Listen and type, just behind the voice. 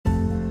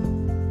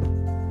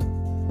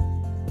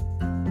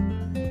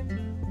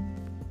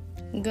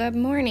Good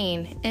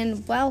morning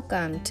and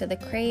welcome to the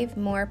Crave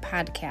More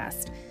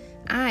podcast.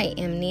 I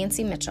am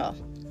Nancy Mitchell.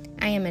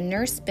 I am a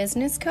nurse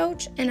business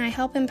coach and I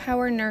help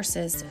empower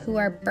nurses who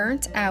are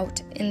burnt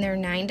out in their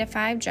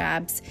 9-to-5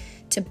 jobs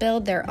to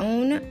build their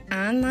own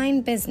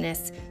online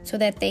business so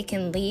that they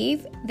can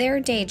leave their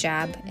day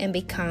job and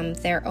become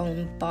their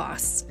own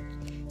boss.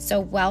 So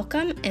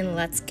welcome and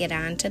let's get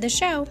on to the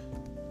show.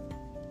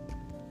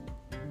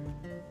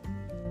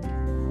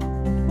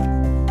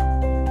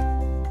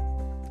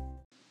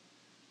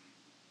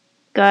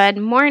 Good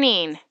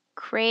morning,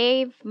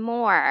 Crave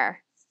More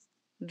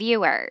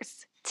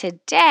viewers.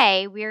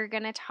 Today we're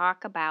going to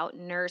talk about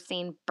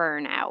nursing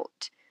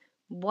burnout.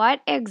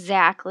 What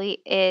exactly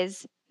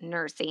is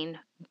nursing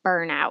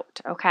burnout?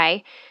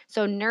 Okay,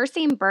 so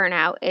nursing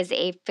burnout is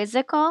a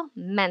physical,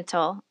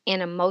 mental,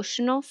 and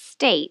emotional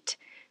state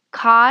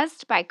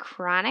caused by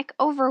chronic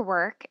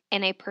overwork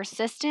and a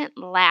persistent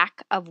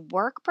lack of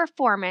work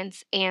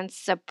performance and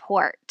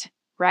support,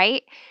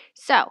 right?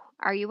 So,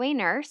 are you a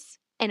nurse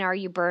and are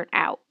you burnt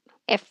out?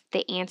 If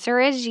the answer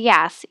is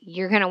yes,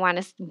 you're going to want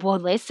to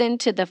listen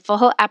to the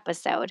full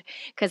episode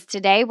because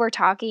today we're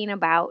talking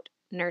about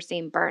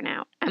nursing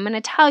burnout. I'm going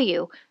to tell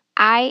you,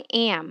 I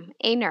am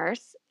a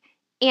nurse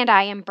and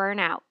I am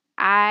burnout.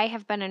 I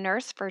have been a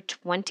nurse for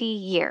 20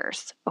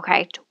 years,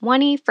 okay?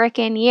 20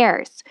 freaking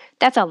years.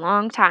 That's a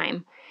long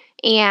time.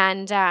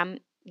 And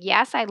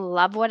yes, I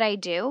love what I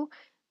do,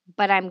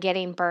 but I'm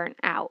getting burnt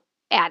out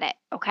at it,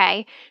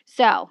 okay?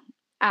 So,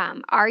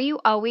 are you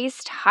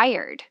always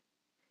tired?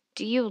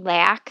 Do you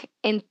lack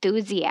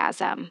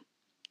enthusiasm?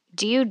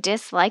 Do you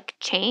dislike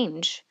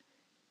change?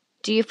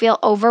 Do you feel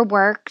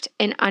overworked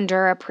and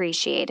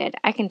underappreciated?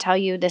 I can tell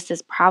you this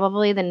is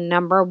probably the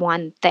number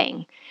one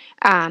thing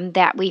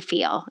that we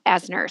feel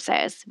as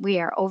nurses. We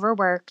are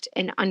overworked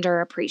and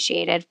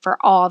underappreciated for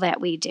all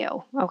that we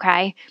do,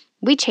 okay?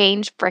 We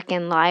change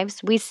freaking lives.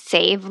 We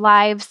save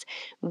lives.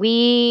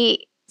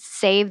 We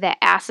save the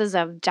asses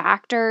of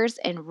doctors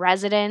and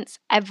residents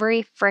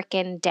every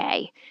freaking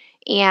day.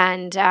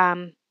 And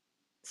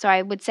so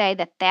I would say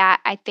that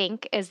I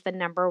think is the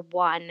number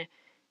one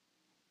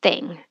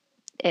thing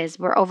is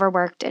we're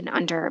overworked and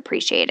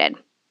underappreciated,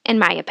 in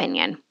my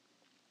opinion.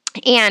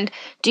 And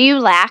do you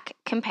lack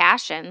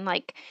compassion?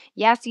 Like,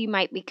 yes, you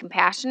might be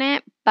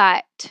compassionate,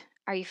 but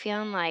are you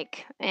feeling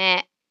like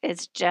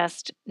it's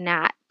just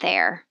not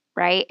there,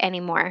 right,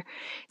 anymore?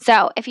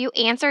 So if you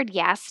answered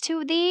yes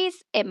to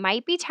these, it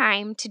might be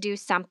time to do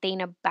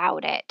something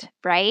about it,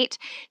 right?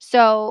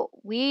 So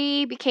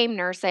we became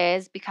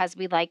nurses because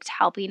we liked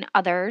helping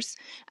others,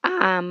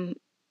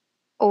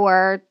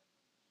 or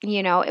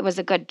it was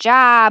a good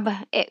job,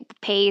 it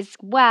pays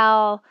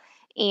well,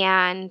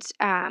 and,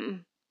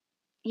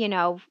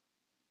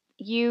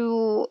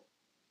 you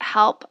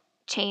help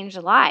change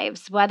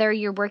lives, whether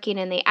you're working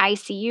in the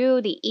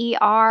ICU, the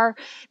ER,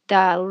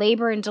 the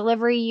labor and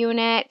delivery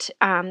unit.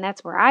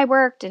 That's where I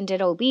worked and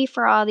did OB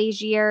for all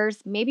these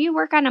years. Maybe you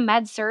work on a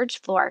med surg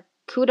floor.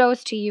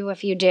 Kudos to you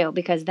if you do,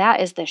 because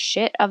that is the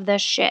shit of the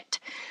shit.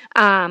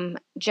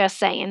 Just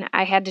saying,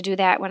 I had to do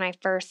that when I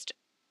first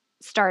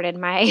started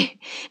my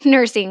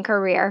nursing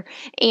career.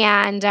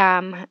 And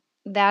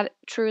that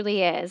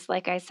truly is,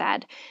 like I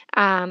said.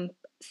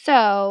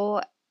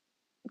 So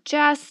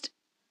just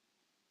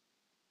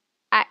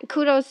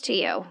kudos to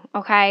you.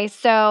 Okay.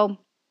 So,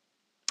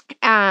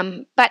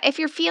 but if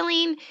you're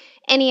feeling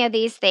any of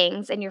these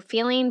things and you're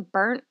feeling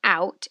burnt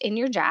out in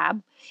your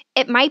job,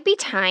 it might be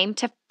time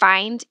to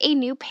find a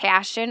new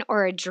passion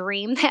or a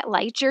dream that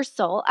lights your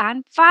soul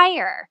on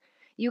fire.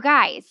 You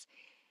guys,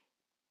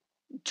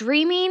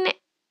 dreaming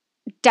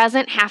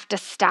doesn't have to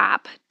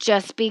stop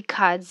just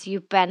because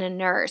you've been a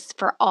nurse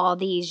for all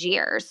these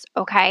years,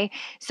 okay?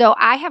 So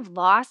I have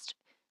lost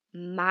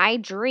my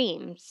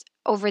dreams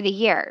over the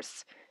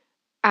years.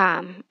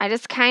 I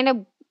just kind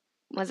of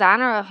was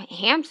on a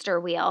hamster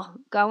wheel,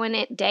 going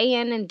it day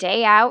in and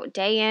day out,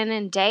 day in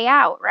and day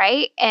out,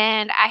 right?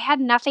 And I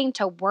had nothing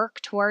to work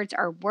towards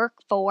or work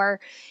for.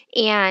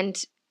 And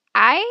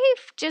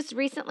I've just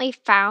recently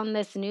found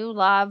this new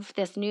love,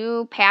 this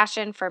new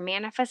passion for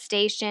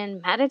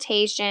manifestation,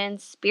 meditation,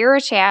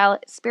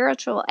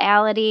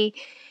 spirituality,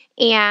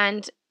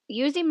 and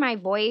using my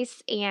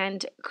voice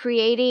and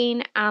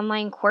creating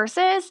online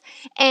courses.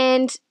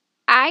 And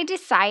I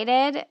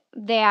decided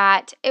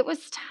that it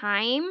was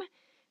time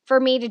for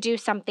me to do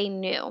something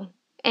new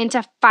and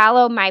to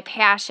follow my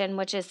passion,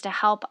 which is to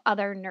help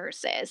other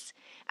nurses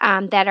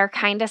that are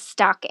kind of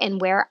stuck in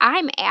where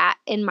I'm at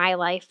in my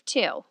life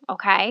too,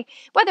 okay?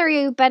 Whether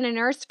you've been a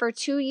nurse for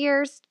 2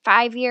 years,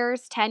 5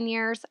 years, 10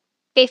 years,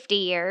 50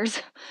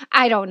 years,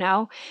 I don't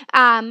know,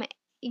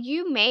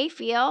 you may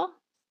feel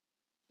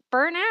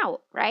burnout,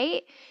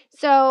 right?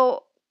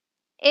 So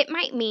it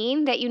might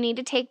mean that you need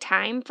to take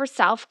time for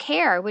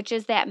self-care, which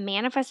is that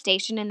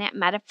manifestation and that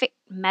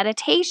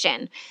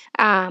meditation.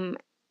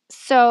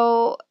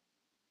 So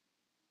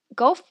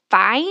go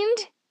find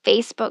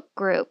Facebook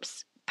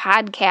groups,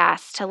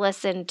 podcasts to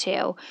listen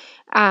to.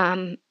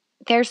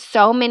 There's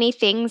so many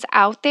things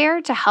out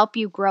there to help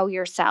you grow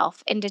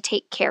yourself and to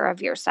take care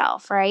of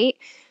yourself, right?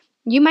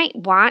 You might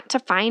want to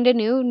find a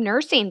new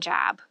nursing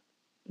job.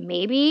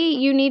 Maybe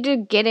you need to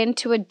get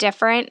into a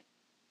different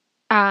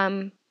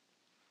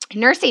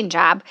nursing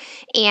job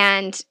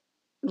and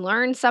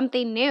learn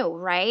something new,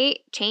 right?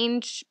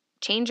 Change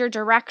your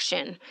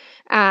direction.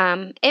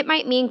 It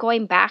might mean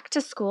going back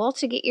to school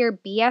to get your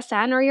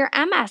BSN or your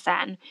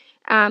MSN.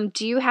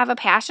 Do you have a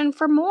passion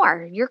for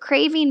more? You're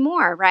craving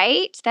more,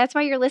 right? That's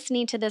why you're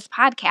listening to this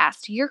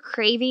podcast. You're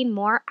craving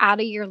more out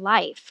of your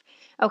life.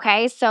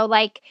 Okay, so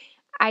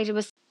I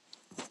was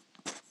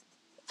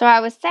I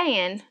was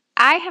saying,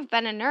 I have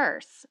been a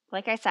nurse,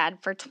 like I said,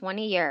 for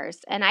 20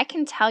 years, and I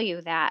can tell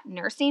you that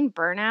nursing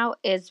burnout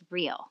is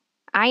real.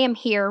 I am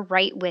here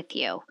right with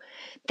you.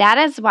 That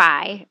is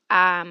why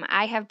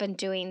I have been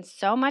doing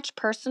so much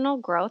personal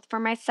growth for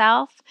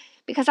myself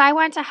because I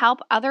want to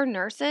help other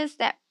nurses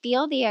that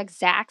feel the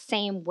exact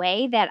same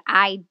way that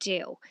I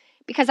do.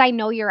 Because I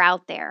know you're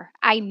out there.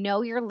 I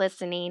know you're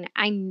listening.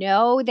 I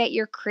know that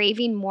you're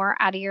craving more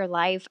out of your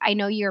life. I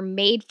know you're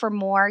made for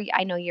more.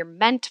 I know you're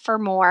meant for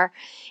more.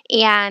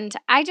 And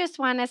I just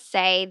want to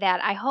say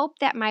that I hope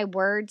that my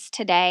words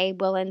today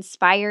will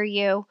inspire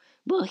you,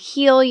 will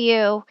heal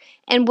you,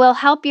 and will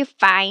help you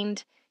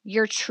find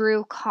your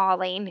true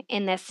calling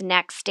in this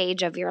next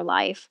stage of your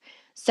life.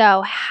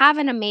 So, have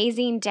an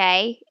amazing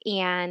day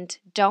and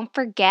don't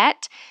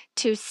forget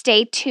to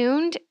stay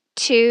tuned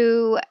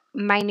to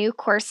my new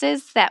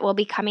courses that will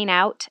be coming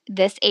out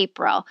this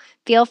April.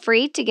 Feel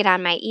free to get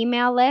on my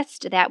email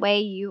list. That way,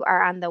 you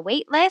are on the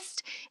wait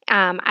list.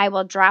 I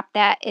will drop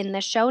that in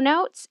the show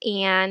notes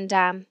and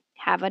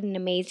have an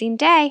amazing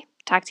day.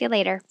 Talk to you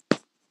later.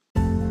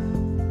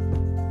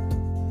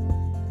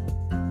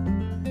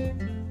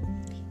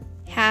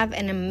 Have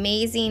an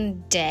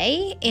amazing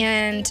day,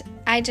 and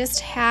I just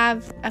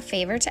have a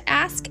favor to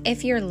ask.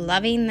 If you're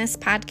loving this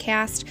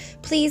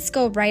podcast, please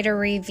go write a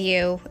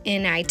review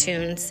in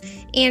iTunes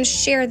and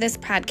share this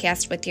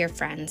podcast with your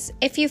friends.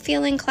 If you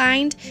feel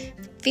inclined,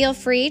 feel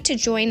free to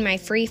join my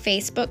free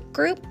Facebook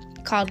group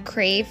called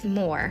Crave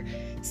More.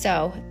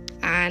 So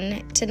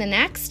on to the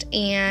next,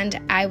 and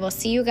I will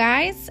see you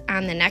guys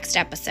on the next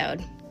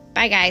episode.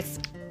 Bye, guys.